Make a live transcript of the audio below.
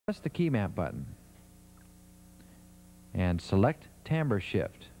Press the key map button and select timbre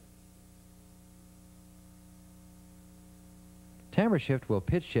shift. Timbre shift will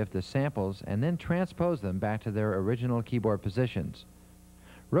pitch shift the samples and then transpose them back to their original keyboard positions.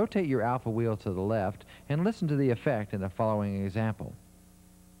 Rotate your alpha wheel to the left and listen to the effect in the following example.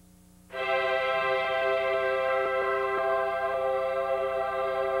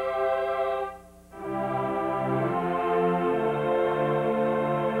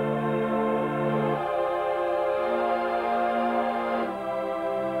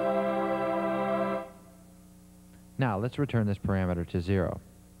 Now let's return this parameter to 0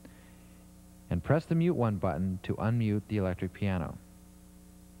 and press the mute 1 button to unmute the electric piano.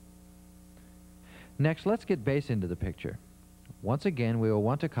 Next, let's get bass into the picture. Once again, we will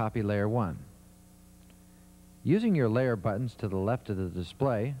want to copy layer 1. Using your layer buttons to the left of the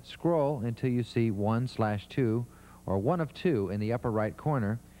display, scroll until you see 1/2 or 1 of 2 in the upper right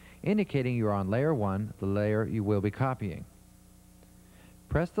corner, indicating you're on layer 1, the layer you will be copying.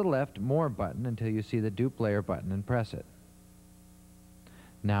 Press the left More button until you see the dupe layer button and press it.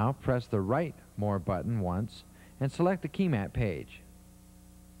 Now press the right More button once and select the key map page.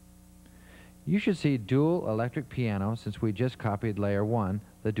 You should see dual electric piano since we just copied layer 1,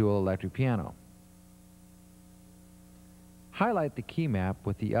 the dual electric piano. Highlight the key map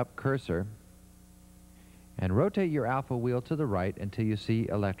with the up cursor and rotate your alpha wheel to the right until you see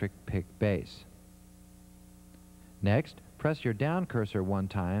electric pick bass. Next, press your down cursor one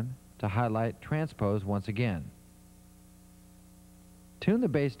time to highlight transpose once again. Tune the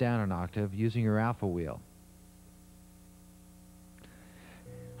bass down an octave using your alpha wheel.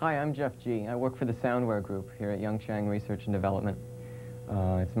 Hi, I'm Jeff G. I work for the Soundware Group here at Youngchang Research and Development.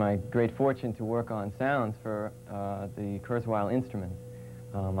 It's my great fortune to work on sounds for the Kurzweil instrument.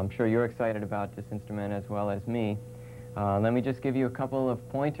 I'm sure you're excited about this instrument as well as me. Let me just give you a couple of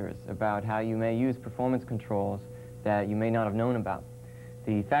pointers about how you may use performance controls that you may not have known about.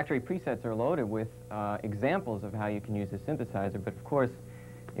 The factory presets are loaded with examples of how you can use a synthesizer, but of course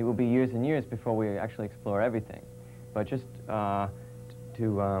it will be years and years before we actually explore everything. But just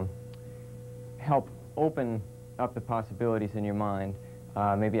to help open up the possibilities in your mind,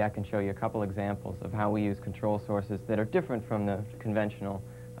 maybe I can show you a couple examples of how we use control sources that are different from the conventional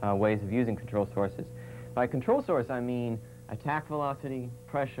ways of using control sources. By control source I mean attack velocity,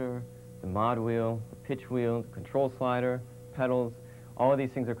 pressure, the mod wheel, the pitch wheel, the control slider, pedals. All of these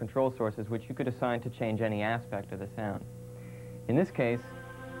things are control sources which you could assign to change any aspect of the sound. In this case,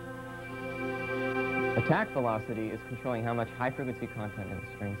 attack velocity is controlling how much high frequency content in the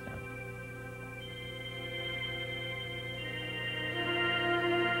string sound.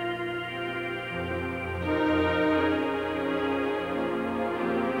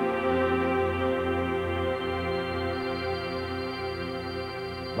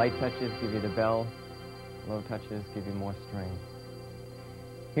 Light touches give you the bell, low touches give you more string.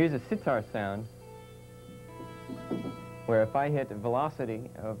 Here's a sitar sound where if I hit a velocity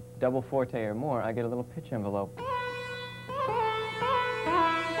of double forte or more, I get a little pitch envelope.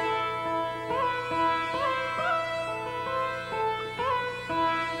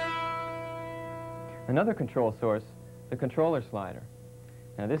 Another control source, the controller slider.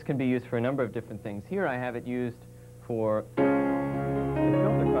 Now this can be used for a number of different things. Here I have it used for the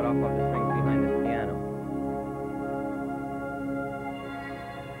filter cutoff of the strings behind this piano.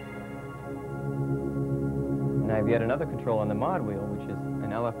 And I have yet another control on the mod wheel, which is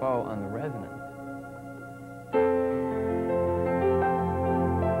an LFO on the resonance.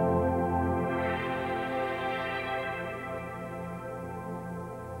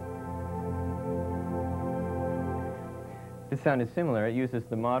 This sound is similar. It uses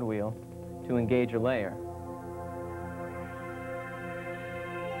the mod wheel to engage a layer.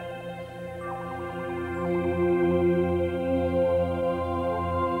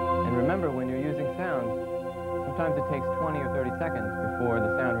 And remember, when you're using sounds, sometimes it takes 20 or 30 seconds before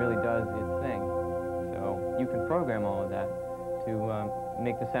the sound really does its thing. So you can program all of that to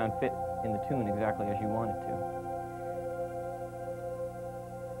make the sound fit in the tune exactly as you want it to.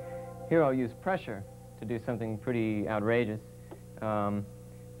 Here I'll use pressure to do something pretty outrageous.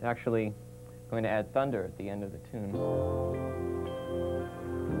 Actually going to add thunder at the end of the tune. A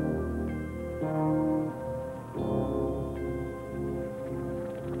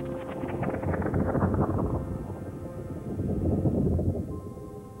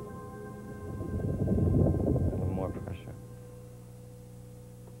little more pressure.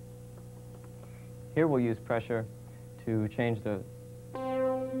 Here we'll use pressure to change the...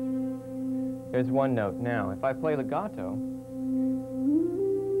 There's one note. Now, if I play legato,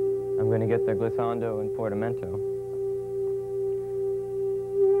 I'm going to get the glissando and portamento.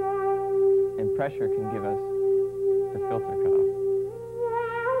 pressure can give us the filter cutoff.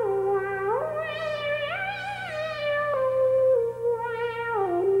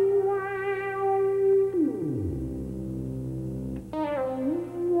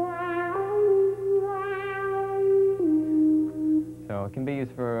 So it can be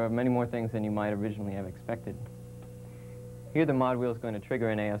used for many more things than you might originally have expected. Here the mod wheel is going to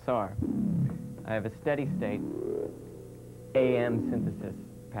trigger an ASR. I have a steady state AM synthesis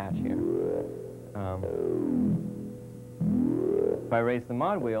patch here. If I raise the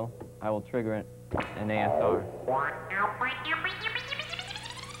mod wheel, I will trigger an ASR.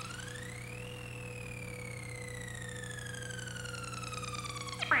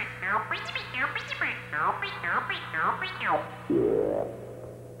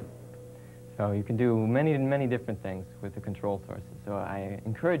 So you can do many different things with the control sources. So I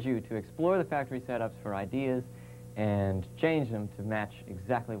encourage you to explore the factory setups for ideas and change them to match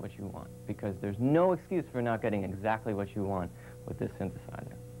exactly what you want, because there's no excuse for not getting exactly what you want with this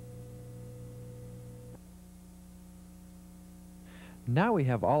synthesizer. Now we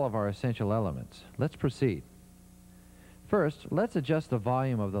have all of our essential elements. Let's proceed. First, let's adjust the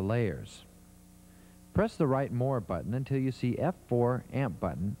volume of the layers. Press the right More button until you see F4 Amp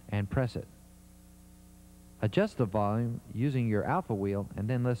button and press it. Adjust the volume using your alpha wheel and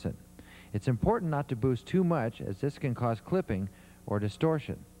then listen. It's important not to boost too much, as this can cause clipping or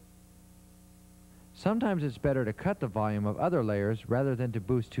distortion. Sometimes it's better to cut the volume of other layers rather than to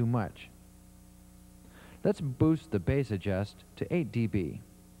boost too much. Let's boost the bass adjust to 8 dB.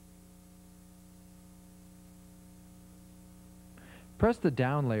 Press the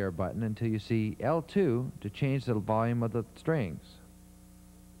down layer button until you see L2 to change the volume of the strings.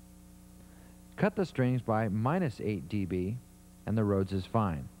 Cut the strings by -8 dB and the Rhodes is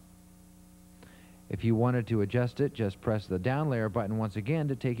fine. If you wanted to adjust it, just press the down layer button once again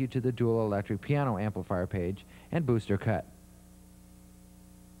to take you to the dual electric piano amplifier page and boost or cut.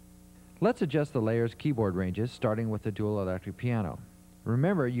 Let's adjust the layers' keyboard ranges, starting with the dual electric piano.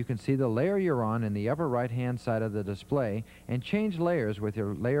 Remember, you can see the layer you're on in the upper right-hand side of the display and change layers with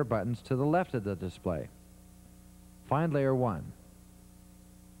your layer buttons to the left of the display. Find layer 1.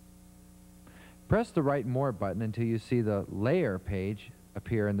 Press the right More button until you see the layer page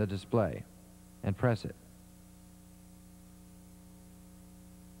appear in the display, and press it.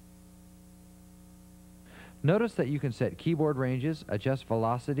 Notice that you can set keyboard ranges, adjust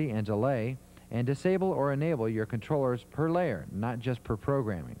velocity and delay, and disable or enable your controllers per layer, not just per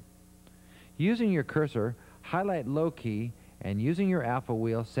programming. Using your cursor, highlight low key, and using your alpha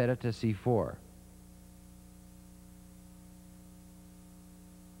wheel, set it to C4.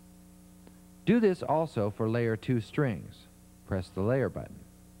 Do this also for layer 2 strings. Press the layer button.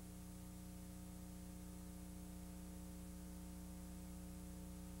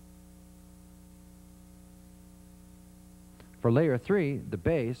 For layer 3, the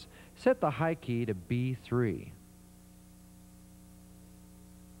bass, set the high key to B3.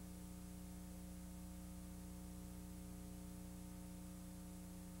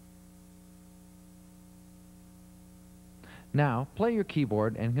 Now, play your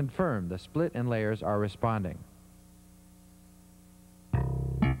keyboard and confirm the split and layers are responding.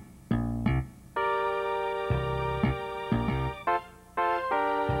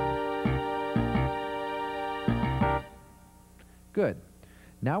 Good.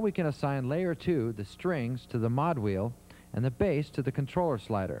 Now we can assign layer 2, the strings, to the mod wheel and the bass to the controller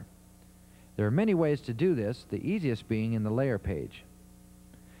slider. There are many ways to do this, the easiest being in the layer page.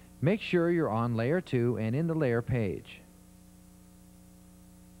 Make sure you're on layer 2 and in the layer page.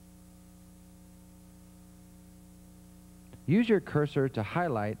 Use your cursor to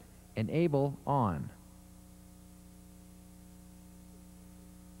highlight Enable On.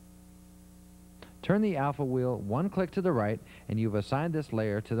 Turn the alpha wheel one click to the right and you've assigned this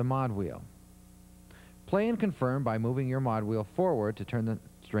layer to the mod wheel. Play and confirm by moving your mod wheel forward to turn the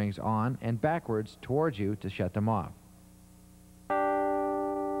strings on and backwards towards you to shut them off.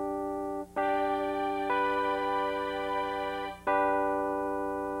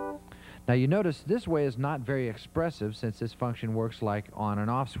 Now you notice this way is not very expressive since this function works like on and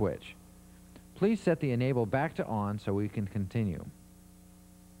off switch. Please set the enable back to on so we can continue.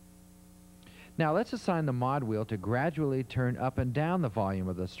 Now let's assign the mod wheel to gradually turn up and down the volume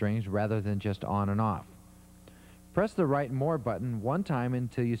of the strings rather than just on and off. Press the right More button one time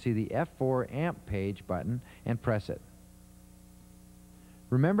until you see the F4 Amp page button and press it.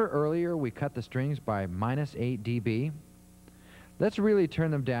 Remember earlier we cut the strings by -8 dB? Let's really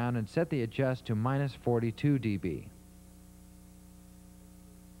turn them down and set the adjust to -42 dB.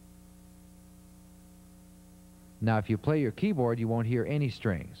 Now if you play your keyboard, you won't hear any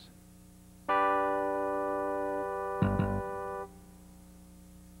strings.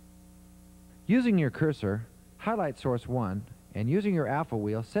 Using your cursor, highlight source 1, and using your alpha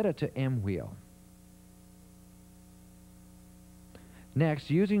wheel, set it to M wheel. Next,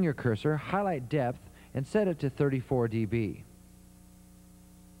 using your cursor, highlight depth and set it to 34 dB.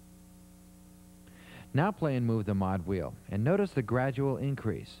 Now play and move the mod wheel, and notice the gradual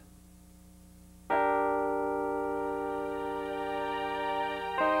increase.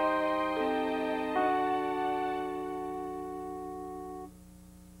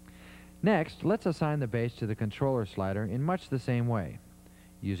 Next, let's assign the bass to the controller slider in much the same way.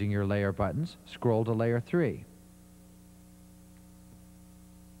 Using your layer buttons, scroll to layer 3.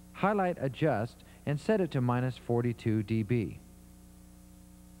 Highlight Adjust and set it to -42 dB.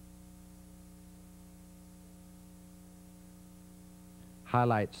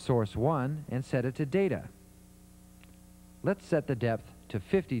 Highlight Source 1 and set it to Data. Let's set the depth to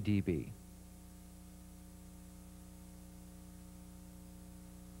 50 dB.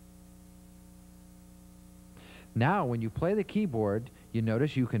 Now, when you play the keyboard, you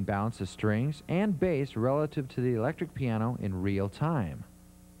notice you can balance the strings and bass relative to the electric piano in real time.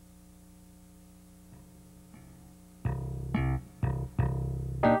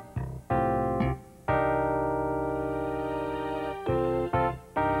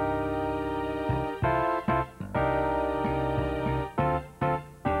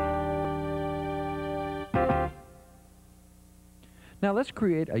 Now let's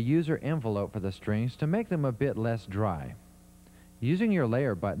create a user envelope for the strings to make them a bit less dry. Using your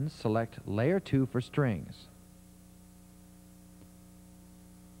layer buttons, select Layer 2 for strings.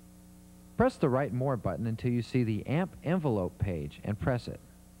 Press the Write More button until you see the Amp Envelope page and press it.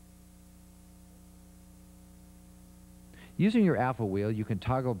 Using your alpha wheel, you can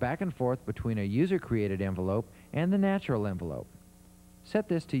toggle back and forth between a user-created envelope and the natural envelope. Set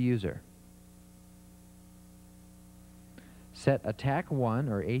this to User. Set Attack 1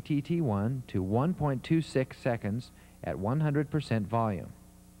 or ATT1 to 1.26 seconds at 100% volume.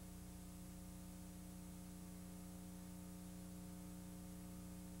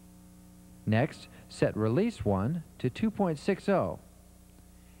 Next, set Release 1 to 2.60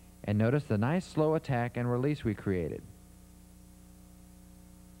 and notice the nice slow attack and release we created.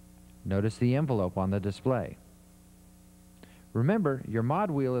 Notice the envelope on the display. Remember, your mod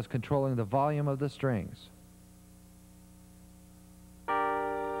wheel is controlling the volume of the strings.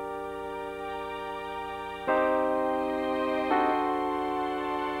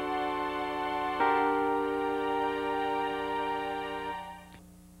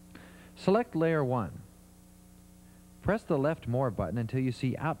 Select Layer 1. Press the left More button until you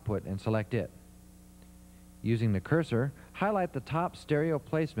see Output and select it. Using the cursor, highlight the top stereo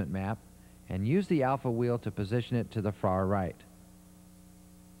placement map and use the alpha wheel to position it to the far right.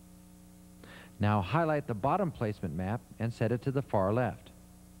 Now highlight the bottom placement map and set it to the far left.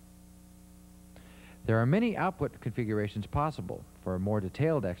 There are many output configurations possible. For a more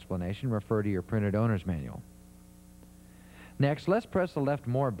detailed explanation, refer to your printed owner's manual. Next, let's press the left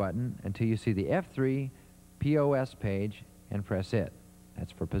More button until you see the F3 POS page and press it.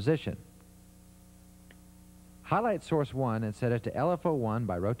 That's for position. Highlight source 1 and set it to LFO1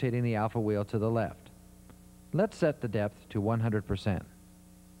 by rotating the alpha wheel to the left. Let's set the depth to 100%.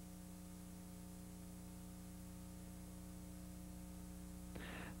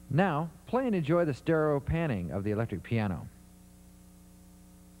 Now, play and enjoy the stereo panning of the electric piano.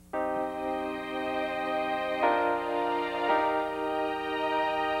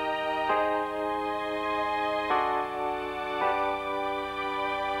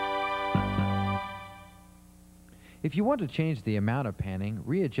 If you want to change the amount of panning,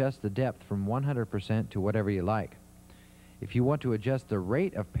 readjust the depth from 100% to whatever you like. If you want to adjust the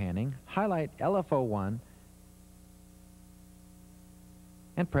rate of panning, highlight LFO1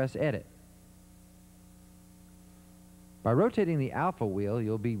 and press Edit. By rotating the alpha wheel,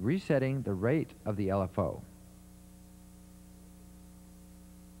 you'll be resetting the rate of the LFO.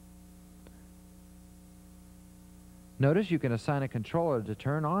 Notice you can assign a controller to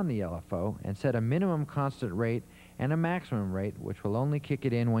turn on the LFO and set a minimum constant rate and a maximum rate, which will only kick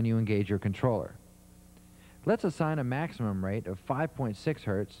it in when you engage your controller. Let's assign a maximum rate of 5.6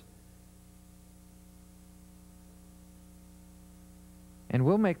 Hertz, and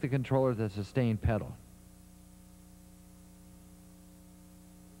we'll make the controller the sustain pedal.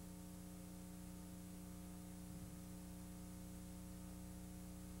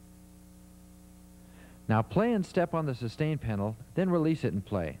 Now play and step on the sustain pedal, then release it and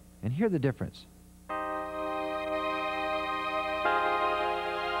play, and hear the difference.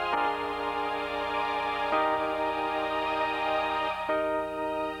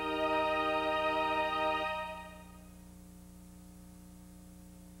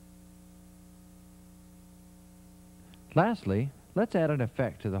 Lastly, let's add an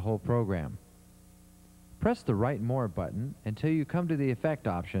effect to the whole program. Press the Write More button until you come to the Effect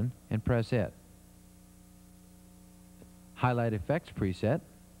option and press it. Highlight Effects preset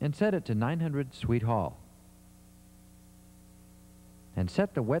and set it to 900 Sweet Hall. And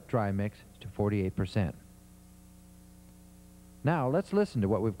set the wet-dry mix to 48%. Now let's listen to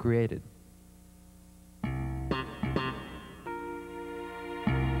what we've created.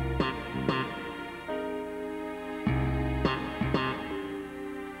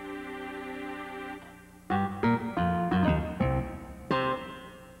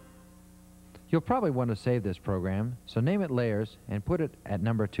 You'll probably want to save this program, so name it Layers and put it at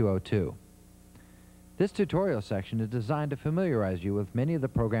number 202. This tutorial section is designed to familiarize you with many of the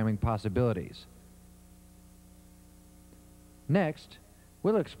programming possibilities. Next,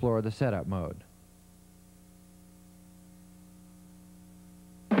 we'll explore the setup mode.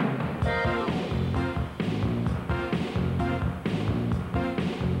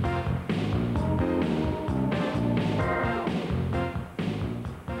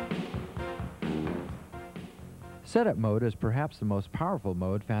 Setup mode is perhaps the most powerful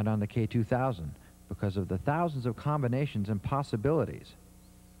mode found on the K2000 because of the thousands of combinations and possibilities.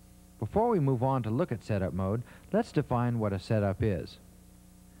 Before we move on to look at setup mode, let's define what a setup is.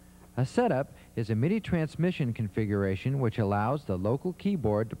 A setup is a MIDI transmission configuration which allows the local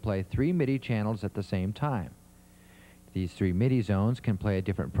keyboard to play 3 MIDI channels at the same time. These 3 MIDI zones can play a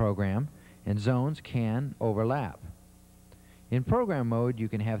different program, and zones can overlap. In program mode, you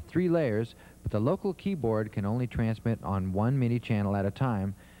can have 3 layers, but the local keyboard can only transmit on 1 MIDI channel at a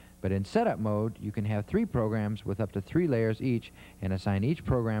time. But in setup mode, you can have 3 programs with up to 3 layers each and assign each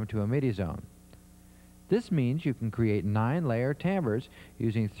program to a MIDI zone. This means you can create 9-layer timbres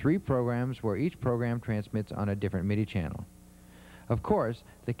using 3 programs where each program transmits on a different MIDI channel. Of course,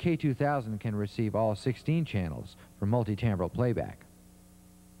 the K2000 can receive all 16 channels for multi-timbral playback.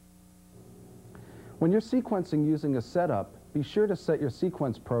 When you're sequencing using a setup, be sure to set your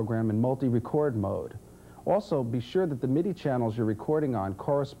sequence program in multi-record mode. Also, be sure that the MIDI channels you're recording on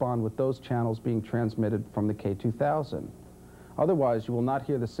correspond with those channels being transmitted from the K2000. Otherwise, you will not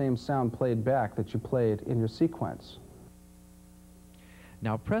hear the same sound played back that you played in your sequence.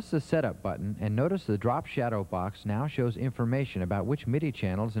 Now press the Setup button and notice the drop shadow box now shows information about which MIDI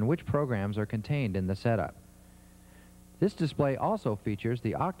channels and which programs are contained in the setup. This display also features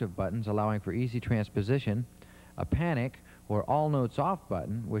the octave buttons allowing for easy transposition, a panic or all notes off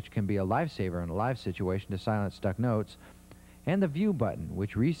button, which can be a lifesaver in a live situation to silence stuck notes, and the view button,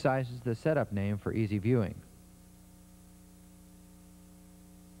 which resizes the setup name for easy viewing.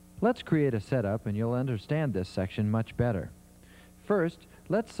 Let's create a setup and you'll understand this section much better. First,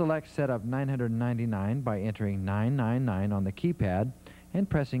 let's select Setup 999 by entering 999 on the keypad and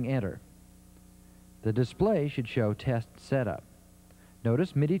pressing Enter. The display should show Test Setup.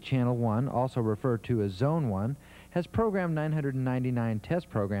 Notice MIDI Channel 1, also referred to as Zone 1, has Program 999 test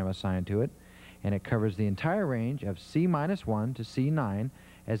program assigned to it, and it covers the entire range of C-1 to C9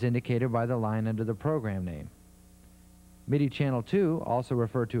 as indicated by the line under the program name. MIDI Channel 2, also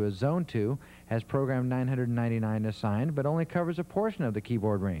referred to as Zone 2, has Program 999 assigned but only covers a portion of the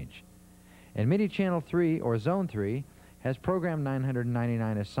keyboard range. And MIDI Channel 3, or Zone 3, has Program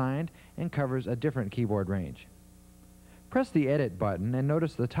 999 assigned and covers a different keyboard range. Press the Edit button and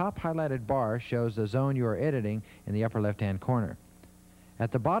notice the top highlighted bar shows the zone you are editing in the upper left-hand corner.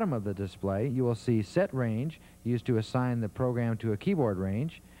 At the bottom of the display, you will see Set Range, used to assign the program to a keyboard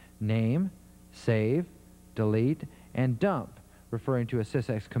range, Name, Save, Delete, and Dump, referring to a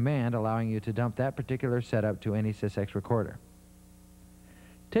sysx command allowing you to dump that particular setup to any sysx recorder.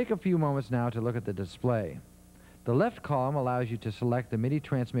 Take a few moments now to look at the display. The left column allows you to select the MIDI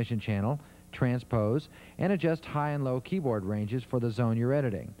transmission channel, transpose, and adjust high and low keyboard ranges for the zone you're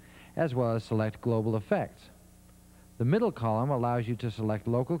editing, as well as select global effects. The middle column allows you to select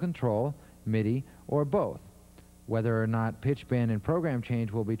local control, MIDI, or both, whether or not pitch bend and program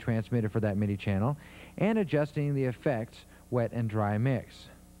change will be transmitted for that MIDI channel, and adjusting the effects, wet and dry mix.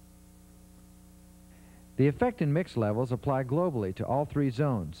 The effect and mix levels apply globally to all 3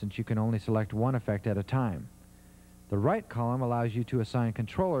 zones, since you can only select one effect at a time. The right column allows you to assign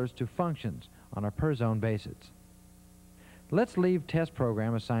controllers to functions on a per-zone basis. Let's leave Test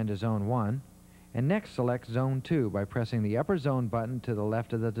Program assigned to Zone 1, and next select Zone 2 by pressing the upper zone button to the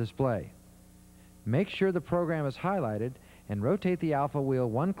left of the display. Make sure the program is highlighted and rotate the alpha wheel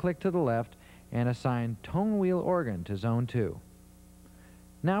 1 click to the left and assign Tone Wheel Organ to Zone 2.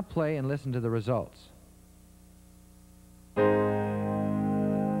 Now play and listen to the results.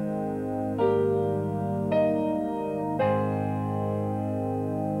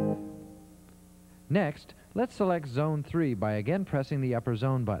 Next, let's select Zone 3 by again pressing the upper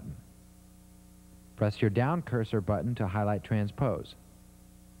Zone button. Press your down cursor button to highlight Transpose.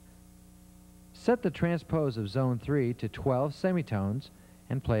 Set the transpose of Zone 3 to 12 semitones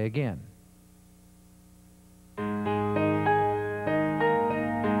and play again.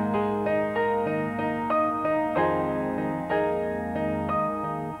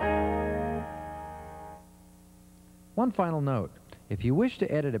 One final note. If you wish to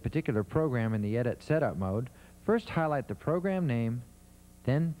edit a particular program in the Edit Setup mode, first highlight the program name,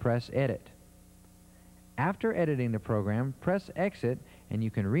 then press Edit. After editing the program, press Exit, and you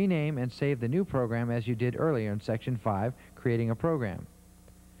can rename and save the new program as you did earlier in Section 5, creating a program.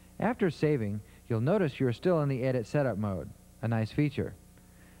 After saving, you'll notice you're still in the Edit Setup mode, a nice feature.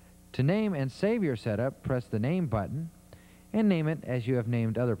 To name and save your setup, press the Name button, and name it as you have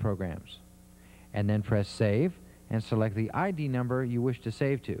named other programs. And then press Save, and select the ID number you wish to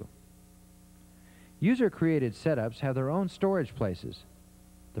save to. User-created setups have their own storage places.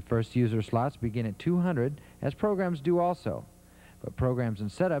 The first user slots begin at 200, as programs do also, but programs and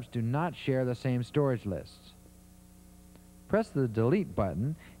setups do not share the same storage lists. Press the Delete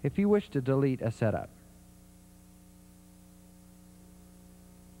button if you wish to delete a setup.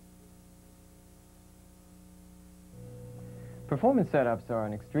 Performance setups are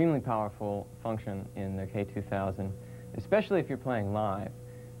an extremely powerful function in the K2000, especially if you're playing live.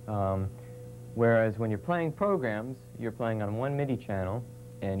 Whereas when you're playing programs, you're playing on one MIDI channel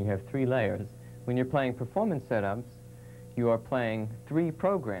and you have 3 layers. When you're playing performance setups, you are playing 3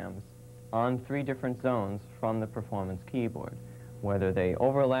 programs on 3 different zones from the performance keyboard. Whether they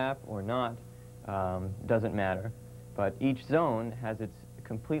overlap or not doesn't matter, but each zone has its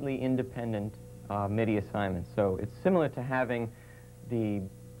completely independent MIDI assignments. So it's similar to having the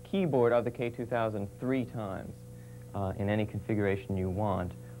keyboard of the K2000 3 times in any configuration you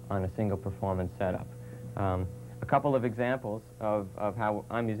want on a single performance setup. A couple of examples of how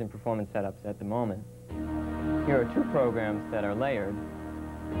I'm using performance setups at the moment. Here are 2 programs that are layered,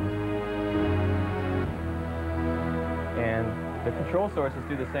 and the control sources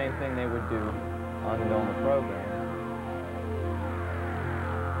do the same thing they would do on the normal program.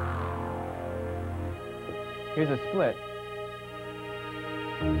 Here's a split.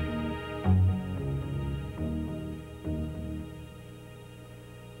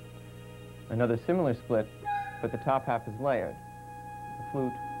 Another similar split, but the top half is layered. The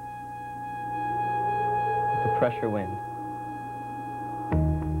flute, the pressure wind.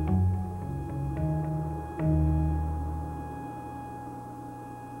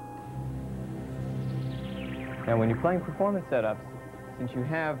 Now when you're playing performance setups, since you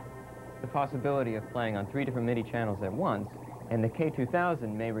have the possibility of playing on 3 different MIDI channels at once, and the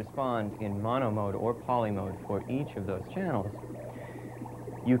K2000 may respond in mono mode or poly mode for each of those channels,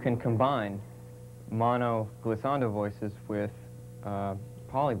 you can combine mono glissando voices with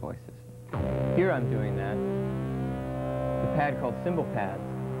poly voices. Here I'm doing that. The pad called cymbal pads,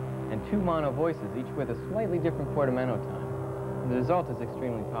 and 2 mono voices, each with a slightly different portamento time. And the result is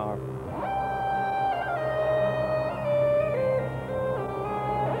extremely powerful.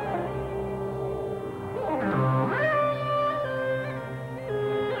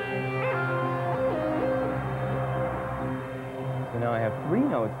 Now I have 3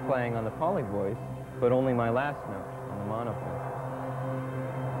 notes playing on the poly voice, but only my last note on the mono voice.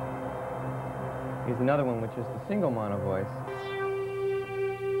 Here's another one which is the single mono voice.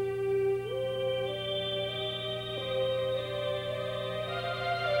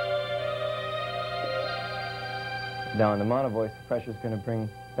 Now on the mono voice, the pressure is going to bring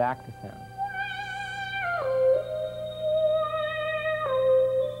back the sound.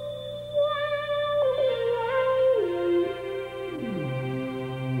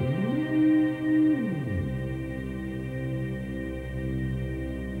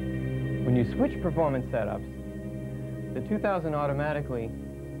 When you switch performance setups, the 2000 automatically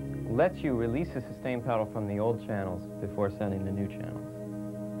lets you release the sustain pedal from the old channels before sending the new channels.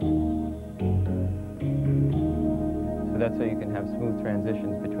 So that's so you can have smooth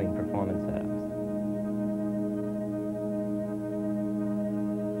transitions between performance setups.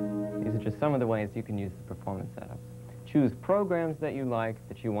 These are just some of the ways you can use the performance setups. Choose programs that you like,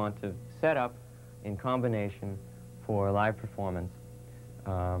 that you want to set up in combination for live performance.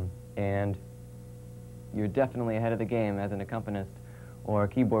 And you're definitely ahead of the game as an accompanist or a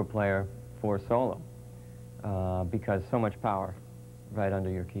keyboard player for solo, because so much power right under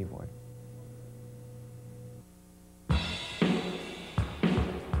your keyboard.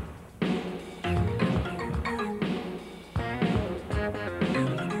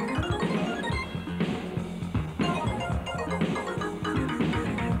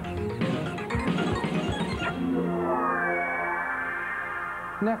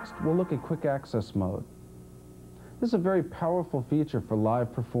 Next, we'll look at quick access mode. This is a very powerful feature for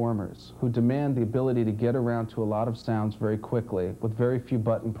live performers who demand the ability to get around to a lot of sounds very quickly with very few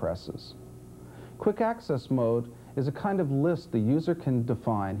button presses. Quick access mode is a kind of list the user can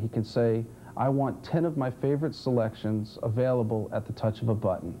define. He can say, I want 10 of my favorite selections available at the touch of a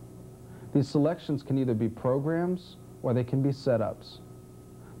button. These selections can either be programs or they can be setups.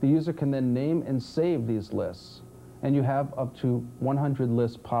 The user can then name and save these lists, and you have up to 100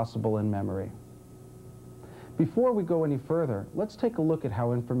 lists possible in memory. Before we go any further, let's take a look at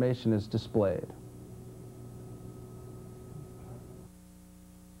how information is displayed.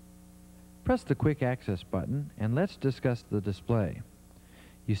 Press the Quick Access button and let's discuss the display.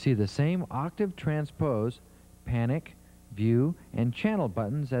 You see the same octave transpose, panic, view, and channel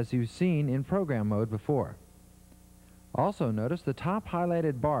buttons as you've seen in program mode before. Also notice the top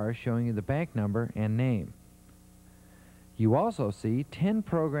highlighted bar showing you the bank number and name. You also see 10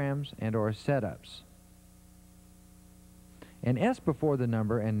 programs and/or setups. An S before the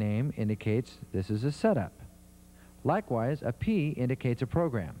number and name indicates this is a setup. Likewise, a P indicates a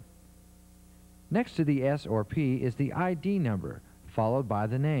program. Next to the S or P is the ID number, followed by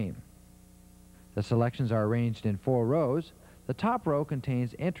the name. The selections are arranged in 4 rows. The top row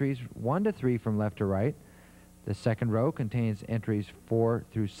contains entries 1 to 3 from left to right. The second row contains entries 4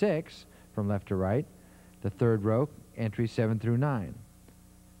 through 6 from left to right. The third row, entries 7 through 9.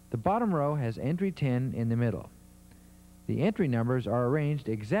 The bottom row has entry 10 in the middle. The entry numbers are arranged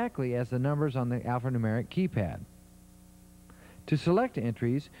exactly as the numbers on the alphanumeric keypad. To select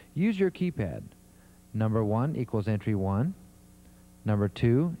entries, use your keypad. Number 1 equals entry 1, number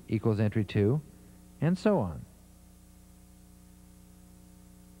 2 equals entry 2, and so on.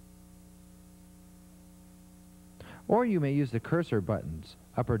 Or you may use the cursor buttons.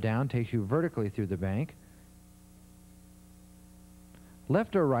 Up or down takes you vertically through the bank.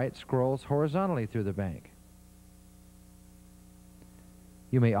 Left or right scrolls horizontally through the bank.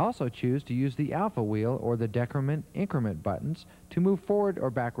 You may also choose to use the alpha wheel or the decrement increment buttons to move forward or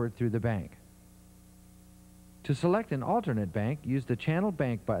backward through the bank. To select an alternate bank, use the channel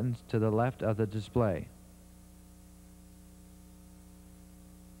bank buttons to the left of the display.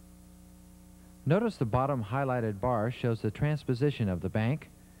 Notice the bottom highlighted bar shows the transposition of the bank,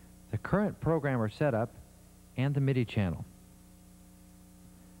 the current program or setup, and the MIDI channel.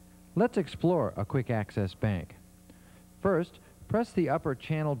 Let's explore a quick access bank. First, press the upper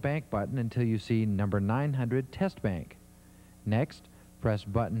channel bank button until you see number 900 test bank. Next, press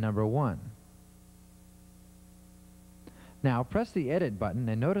button number 1. Now press the edit button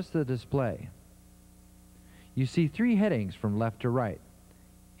and notice the display. You see 3 headings from left to right: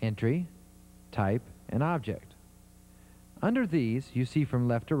 entry, type, and object. Under these, you see from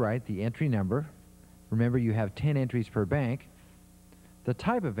left to right the entry number. Remember, you have 10 entries per bank. The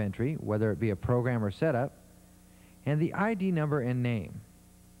type of entry, whether it be a program or setup, and the ID number and name.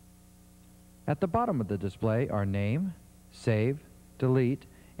 At the bottom of the display are name, save, delete,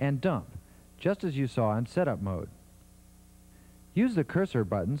 and dump, just as you saw in setup mode. Use the cursor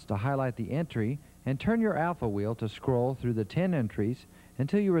buttons to highlight the entry and turn your alpha wheel to scroll through the 10 entries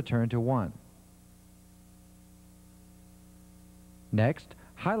until you return to 1. Next,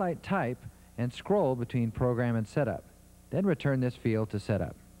 highlight type and scroll between program and setup. Then return this field to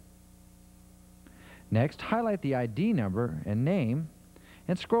setup. Next, highlight the ID number and name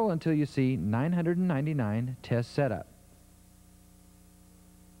and scroll until you see 999 test setup.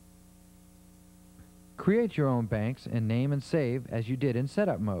 Create your own banks and name and save as you did in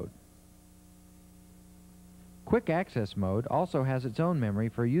setup mode. Quick access mode also has its own memory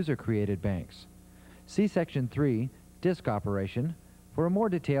for user-created banks. See Section 3, Disk Operation, for a more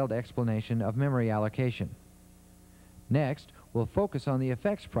detailed explanation of memory allocation. Next, we'll focus on the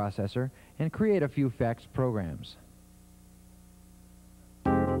effects processor and create a few effects programs.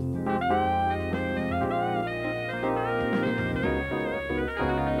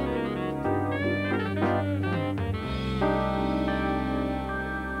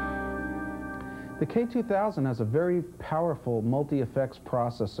 The K2000 has a very powerful multi-effects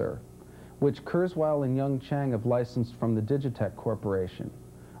processor, which Kurzweil and Young Chang have licensed from the Digitech Corporation,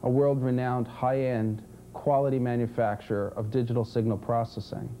 a world-renowned high-end quality manufacturer of digital signal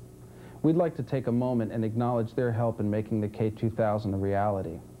processing. We'd like to take a moment and acknowledge their help in making the K2000 a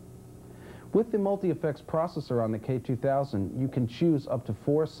reality. With the multi-effects processor on the K2000, you can choose up to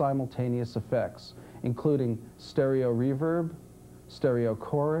 4 simultaneous effects, including stereo reverb, stereo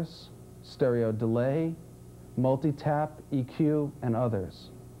chorus, stereo delay, multi-tap, EQ, and others.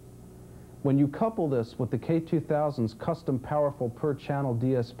 When you couple this with the K2000's custom powerful per-channel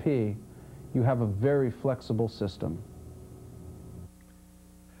DSP, you have a very flexible system.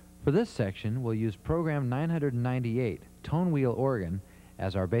 For this section, we'll use program 998, Tone Wheel Organ,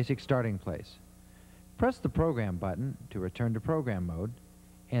 as our basic starting place. Press the Program button to return to program mode,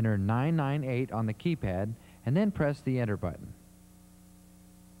 enter 998 on the keypad, and then press the Enter button.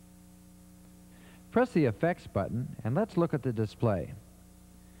 Press the Effects button, and let's look at the display.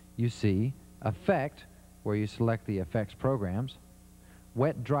 You see Effect, where you select the effects programs.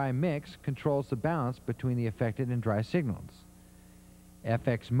 Wet-Dry Mix controls the balance between the affected and dry signals.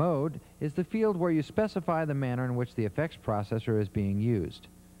 FX Mode is the field where you specify the manner in which the effects processor is being used.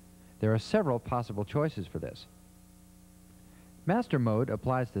 There are several possible choices for this. Master Mode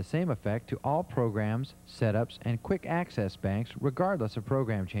applies the same effect to all programs, setups, and quick access banks regardless of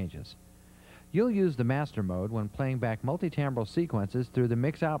program changes. You'll use the Master Mode when playing back multi-timbral sequences through the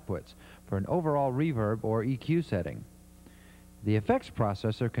mix outputs for an overall reverb or EQ setting. The effects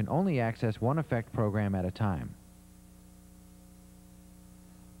processor can only access one effect program at a time.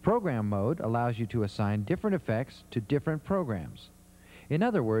 Program Mode allows you to assign different effects to different programs. In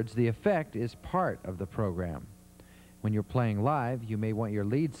other words, the effect is part of the program. When you're playing live, you may want your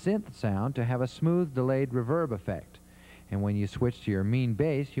lead synth sound to have a smooth, delayed reverb effect. And when you switch to your mean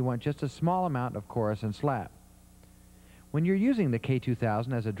bass, you want just a small amount of chorus and slap. When you're using the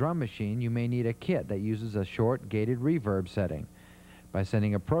K2000 as a drum machine, you may need a kit that uses a short, gated reverb setting. By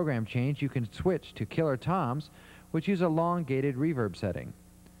sending a program change, you can switch to killer toms, which use a long, gated reverb setting.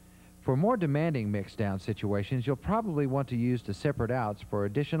 For more demanding mix-down situations, you'll probably want to use the separate outs for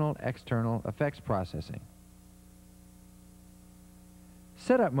additional external effects processing.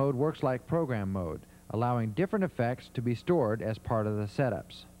 Setup mode works like program mode, allowing different effects to be stored as part of the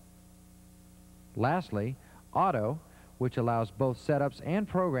setups. Lastly, auto, which allows both setups and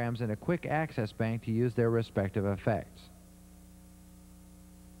programs in a quick access bank to use their respective effects.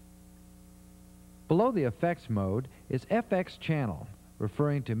 Below the effects mode is FX channel,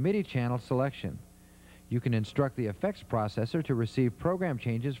 referring to MIDI channel selection. You can instruct the effects processor to receive program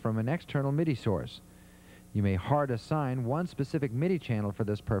changes from an external MIDI source. You may hard assign one specific MIDI channel for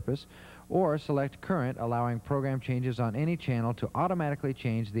this purpose, or select current, allowing program changes on any channel to automatically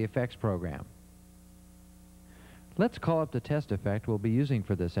change the effects program. Let's call up the test effect we'll be using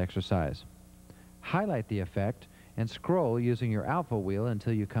for this exercise. Highlight the effect and scroll using your alpha wheel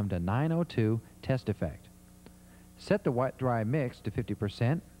until you come to 902 Test Effect. Set the wet-dry mix to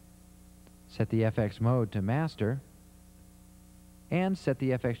 50%, set the FX mode to master, and set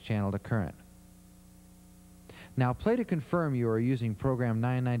the FX channel to current. Now play to confirm you are using program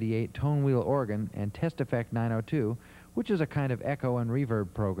 998 Tone Wheel Organ and Test Effect 902, which is a kind of echo and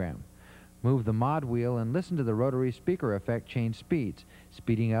reverb program. Move the mod wheel and listen to the rotary speaker effect change speeds,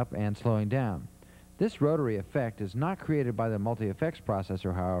 speeding up and slowing down. This rotary effect is not created by the multi-effects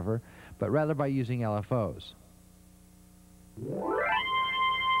processor, however, but rather by using LFOs.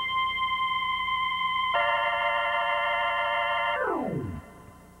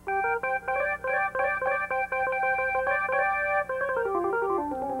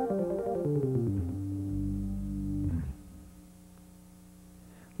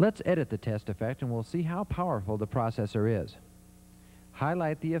 Let's edit the test effect and we'll see how powerful the processor is.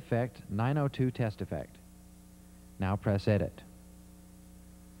 Highlight the effect 902 Test Effect. Now press Edit.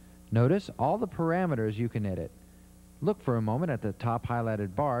 Notice all the parameters you can edit. Look for a moment at the top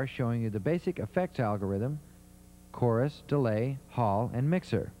highlighted bar showing you the basic effects algorithm, chorus, delay, hall, and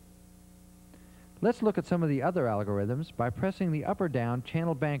mixer. Let's look at some of the other algorithms by pressing the up or down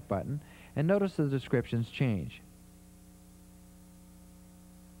channel bank button and notice the descriptions change.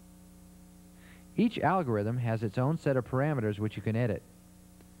 Each algorithm has its own set of parameters which you can edit.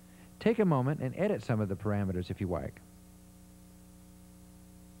 Take a moment and edit some of the parameters if you like.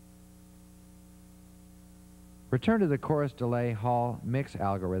 Return to the chorus, delay, hall, mix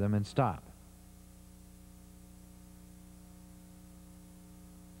algorithm and stop.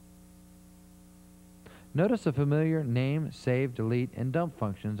 Notice the familiar name, save, delete, and dump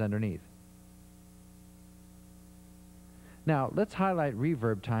functions underneath. Now, let's highlight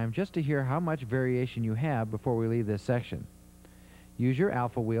reverb time just to hear how much variation you have before we leave this section. Use your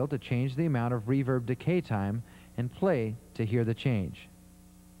alpha wheel to change the amount of reverb decay time and play to hear the change.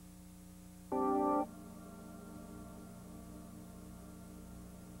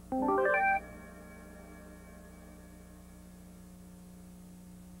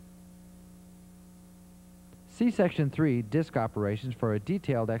 See Section 3, Disk Operations, for a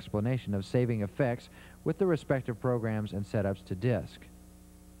detailed explanation of saving effects with the respective programs and setups to disk.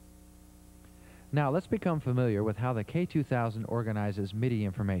 Now let's become familiar with how the K2000 organizes MIDI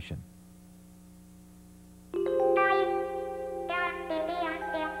information.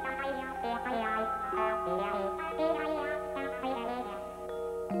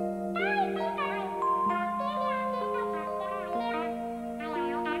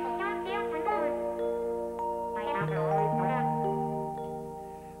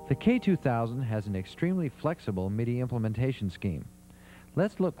 The K2000 has an extremely flexible MIDI implementation scheme.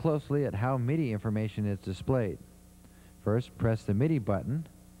 Let's look closely at how MIDI information is displayed. First, press the MIDI button,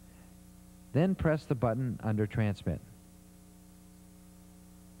 then press the button under Transmit.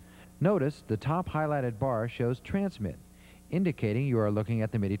 Notice the top highlighted bar shows Transmit, indicating you are looking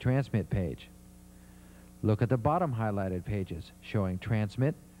at the MIDI transmit page. Look at the bottom highlighted pages, showing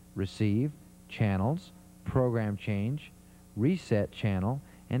Transmit, Receive, Channels, Program Change, Reset Channel,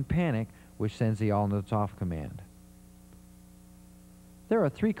 and Panic, which sends the All Notes Off command. There are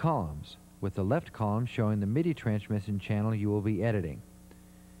 3 columns, with the left column showing the MIDI transmission channel you will be editing.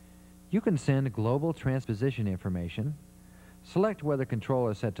 You can send global transposition information, select whether control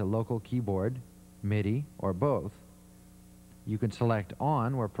is set to local keyboard, MIDI, or both. You can select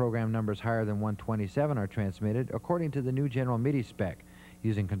on, where program numbers higher than 127 are transmitted according to the new general MIDI spec,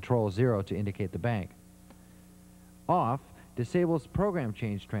 using Control 0 to indicate the bank. Off disables program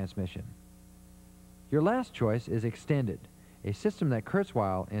change transmission. Your last choice is Extended, a system that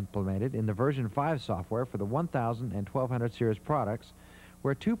Kurzweil implemented in the version 5 software for the 1000 and 1200 series products,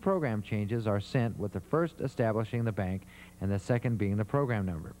 where 2 program changes are sent, with the first establishing the bank and the second being the program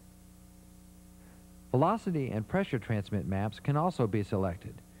number. Velocity and pressure transmit maps can also be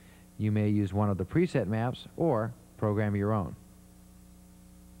selected. You may use one of the preset maps or program your own.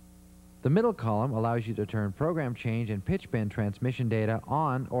 The middle column allows you to turn program change and pitch bend transmission data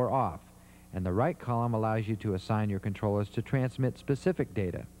on or off, and the right column allows you to assign your controllers to transmit specific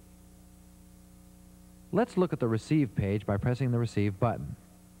data. Let's look at the Receive page by pressing the Receive button.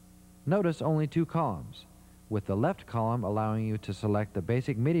 Notice only 2 columns, with the left column allowing you to select the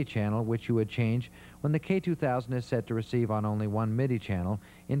basic MIDI channel which you would change when the K2000 is set to receive on only one MIDI channel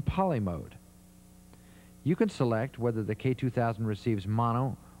in poly mode. You can select whether the K2000 receives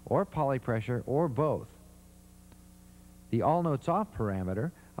mono or poly pressure or both. The All Notes Off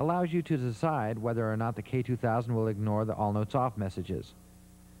parameter allows you to decide whether or not the K2000 will ignore the All Notes Off messages.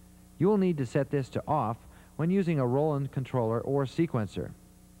 You will need to set this to off when using a Roland controller or sequencer.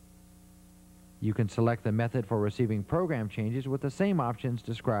 You can select the method for receiving program changes with the same options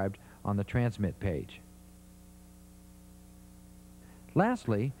described on the Transmit page.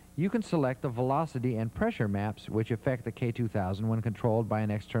 Lastly, you can select the velocity and pressure maps which affect the K2000 when controlled by an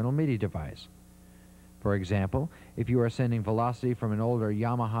external MIDI device. For example, if you are sending velocity from an older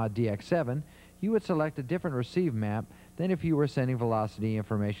Yamaha DX7, you would select a different receive map than if you were sending velocity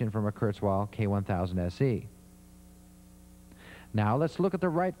information from a Kurzweil K1000 SE. Now let's look at the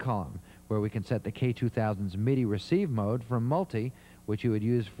right column, where we can set the K2000's MIDI receive mode from multi, which you would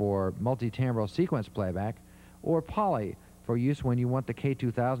use for multi-timbral sequence playback, or poly, for use when you want the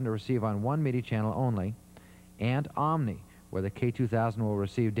K2000 to receive on one MIDI channel only, and omni, where the K2000 will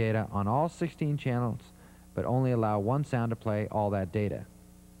receive data on all 16 channels, but only allow one sound to play all that data.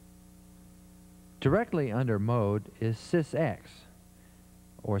 Directly under Mode is SysX,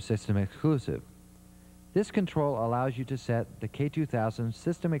 or System Exclusive. This control allows you to set the K2000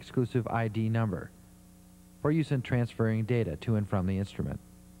 System Exclusive ID number for use in transferring data to and from the instrument.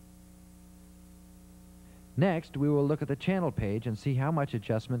 Next, we will look at the channel page and see how much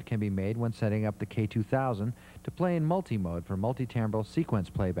adjustment can be made when setting up the K2000 to play in multi-mode for multi-timbral sequence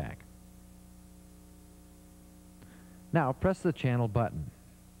playback. Now, press the channel button.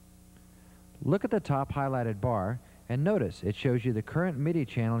 Look at the top highlighted bar and notice it shows you the current MIDI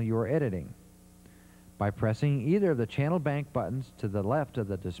channel you are editing. By pressing either of the channel bank buttons to the left of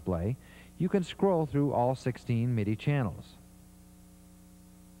the display, you can scroll through all 16 MIDI channels.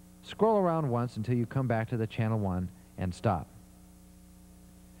 Scroll around once until you come back to the channel 1 and stop.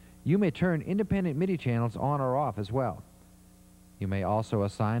 You may turn independent MIDI channels on or off as well. You may also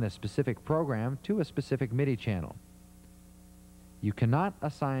assign a specific program to a specific MIDI channel. You cannot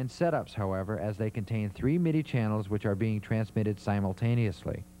assign setups, however, as they contain 3 MIDI channels which are being transmitted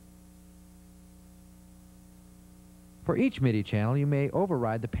simultaneously. For each MIDI channel, you may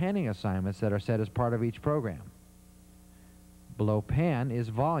override the panning assignments that are set as part of each program. Below pan is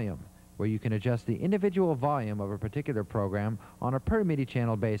volume, where you can adjust the individual volume of a particular program on a per MIDI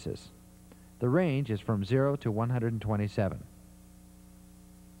channel basis. The range is from 0 to 127.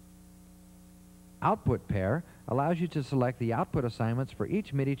 Output pair allows you to select the output assignments for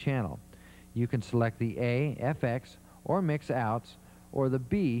each MIDI channel. You can select the A, FX, or mix outs, or the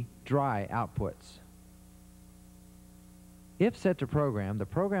B, dry outputs. If set to program, the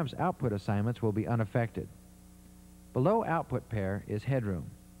program's output assignments will be unaffected. Below output pair is headroom.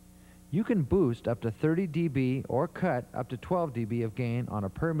 You can boost up to 30 dB or cut up to 12 dB of gain on a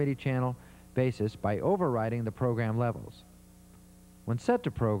per MIDI channel basis by overriding the program levels. When set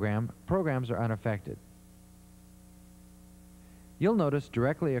to program, programs are unaffected. You'll notice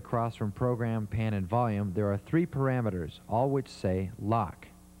directly across from program, pan, and volume there are 3 parameters, all which say lock.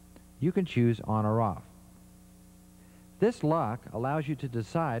 You can choose on or off. This lock allows you to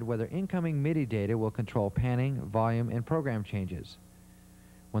decide whether incoming MIDI data will control panning, volume, and program changes.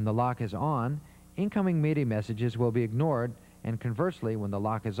 When the lock is on, incoming MIDI messages will be ignored, and conversely, when the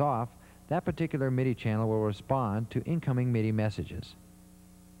lock is off, that particular MIDI channel will respond to incoming MIDI messages.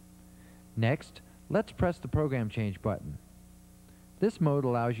 Next, let's press the program change button. This mode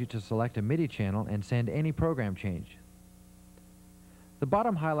allows you to select a MIDI channel and send any program change. The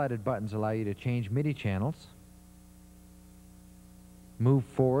bottom highlighted buttons allow you to change MIDI channels, move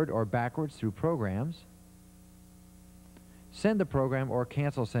forward or backwards through programs, send the program or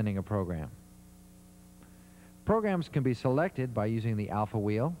cancel sending a program. Programs can be selected by using the alpha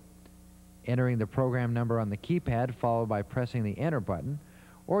wheel, entering the program number on the keypad followed by pressing the enter button,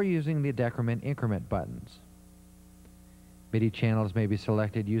 or using the decrement increment buttons. MIDI channels may be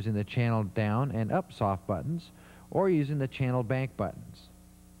selected using the channel down and up soft buttons or using the channel bank buttons.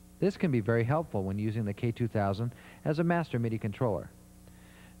 This can be very helpful when using the K2000 as a master MIDI controller.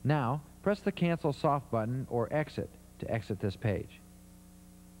 Now, press the cancel soft button or exit to exit this page.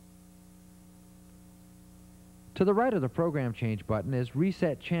 To the right of the program change button is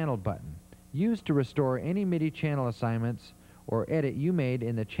reset channel button, used to restore any MIDI channel assignments or edit you made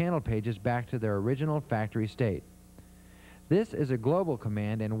in the channel pages back to their original factory state. This is a global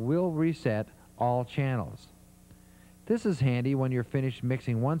command and will reset all channels. This is handy when you're finished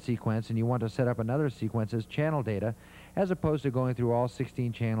mixing one sequence and you want to set up another sequence's channel data, as opposed to going through all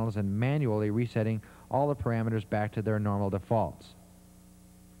 16 channels and manually resetting all the parameters back to their normal defaults.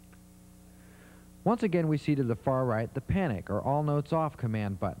 Once again, we see to the far right the panic or all notes off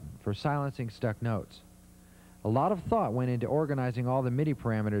command button for silencing stuck notes. A lot of thought went into organizing all the MIDI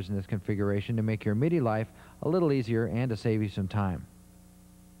parameters in this configuration to make your MIDI life a little easier and to save you some time.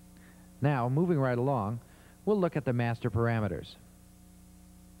 Now, moving right along, we'll look at the master parameters.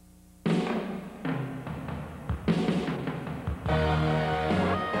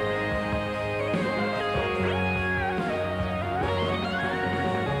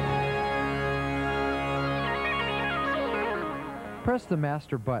 Press the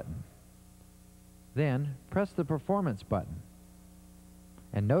master button. Then press the performance button.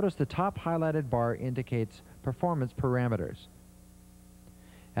 And notice the top highlighted bar indicates performance parameters.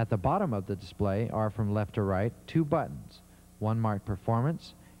 At the bottom of the display are, from left to right, 2 buttons, one marked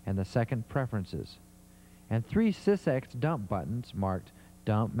performance and the second preferences, and 3 sysx dump buttons marked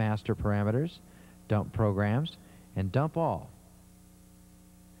dump master parameters, dump programs, and dump all.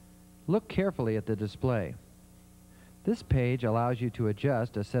 Look carefully at the display. This page allows you to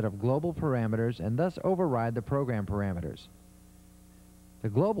adjust a set of global parameters and thus override the program parameters. The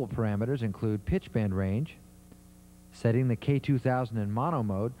global parameters include pitch bend range, setting the K2000 in mono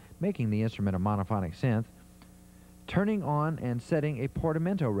mode, making the instrument a monophonic synth, turning on and setting a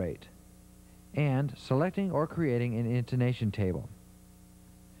portamento rate, and selecting or creating an intonation table.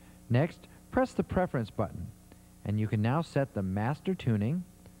 Next, press the preference button, and you can now set the master tuning,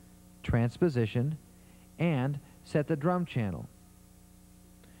 transposition, and set the drum channel.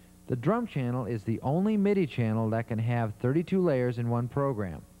 The drum channel is the only MIDI channel that can have 32 layers in one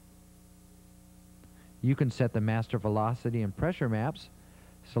program. You can set the master velocity and pressure maps,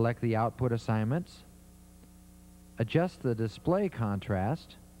 select the output assignments, adjust the display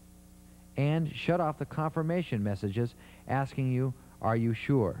contrast, and shut off the confirmation messages asking you, "Are you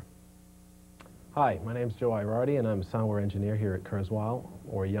sure?" Hi, my name is Joe Irardi, and I'm a soundware engineer here at Kurzweil,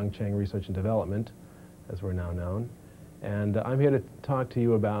 or Young Chang Research and Development, as we're now known. And I'm here to talk to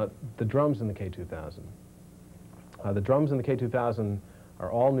you about the drums in the K2000. The drums in the K2000 are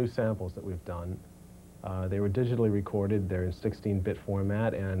all new samples that we've done. They were digitally recorded, they're in 16-bit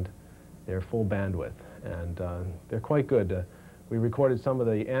format, and they're full bandwidth. And they're quite good. We recorded some of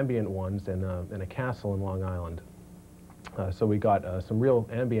the ambient ones in a castle in Long Island. So we got some real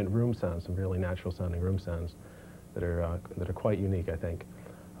ambient room sounds, some really natural sounding room sounds that are quite unique, I think.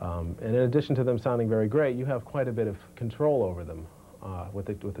 And in addition to them sounding very great, you have quite a bit of control over them with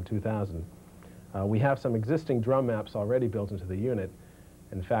the 2000. We have some existing drum maps already built into the unit.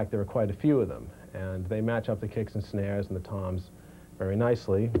 In fact, there are quite a few of them, and they match up the kicks and snares and the toms very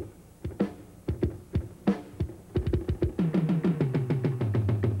nicely.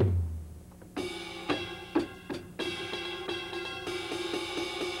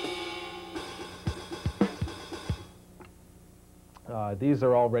 These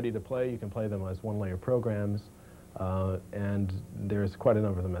are all ready to play. You can play them as one-layer programs, and there's quite a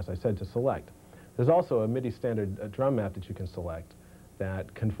number of them, as I said, to select. There's also a MIDI standard drum map that you can select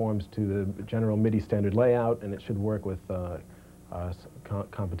that conforms to the general MIDI standard layout, and it should work with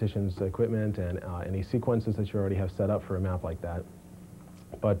competitions equipment and any sequences that you already have set up for a map like that.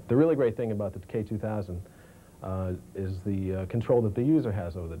 But the really great thing about the K2000 is the control that the user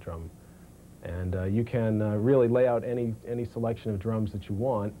has over the drum. And you can really lay out any selection of drums that you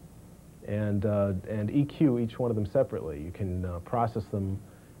want and EQ each one of them separately. You can process them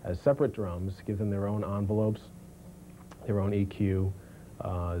as separate drums, give them their own envelopes, their own EQ,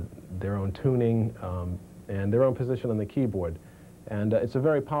 their own tuning, and their own position on the keyboard. And it's a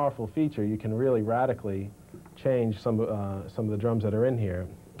very powerful feature. You can really radically change some of the drums that are in here.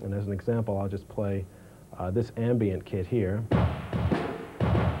 And as an example, I'll just play this ambient kit here,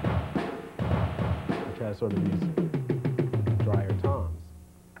 which has sort of these drier toms.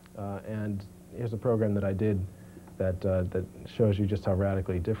 And here's a program that I did that shows you just how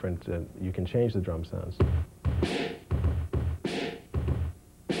radically different you can change the drum sounds.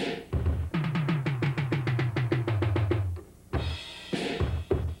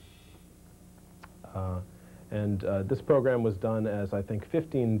 This program was done as, I think,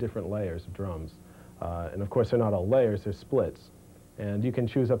 15 different layers of drums. And of course, they're not all layers, they're splits. And you can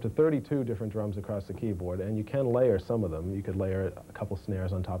choose up to 32 different drums across the keyboard, and you can layer some of them. You could layer a couple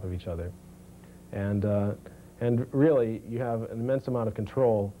snares on top of each other. And really, you have an immense amount of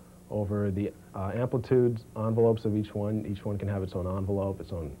control over the amplitudes, envelopes of each one. Each one can have its own envelope,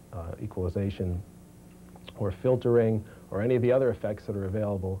 its own equalization, or filtering, or any of the other effects that are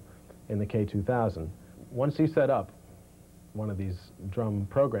available in the K2000. Once you set up one of these drum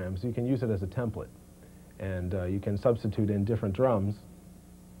programs, you can use it as a template. And you can substitute in different drums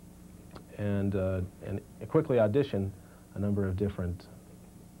and quickly audition a number of different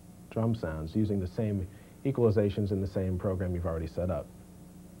drum sounds using the same equalizations in the same program you've already set up.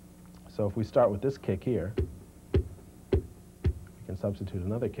 So if we start with this kick here, we can substitute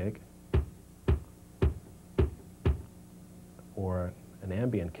another kick or an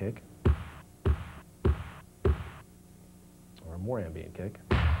ambient kick or a more ambient kick.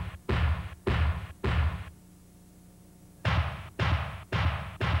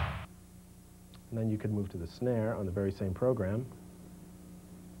 And then you could move to the snare on the very same program.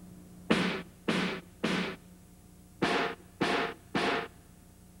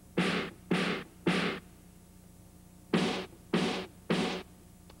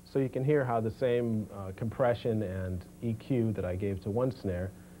 So you can hear how the same compression and EQ that I gave to one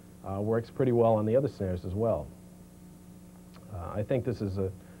snare works pretty well on the other snares as well. I think this is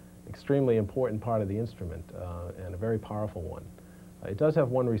an extremely important part of the instrument and a very powerful one. It does have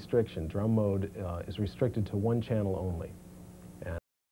one restriction. Drum mode is restricted to one channel only.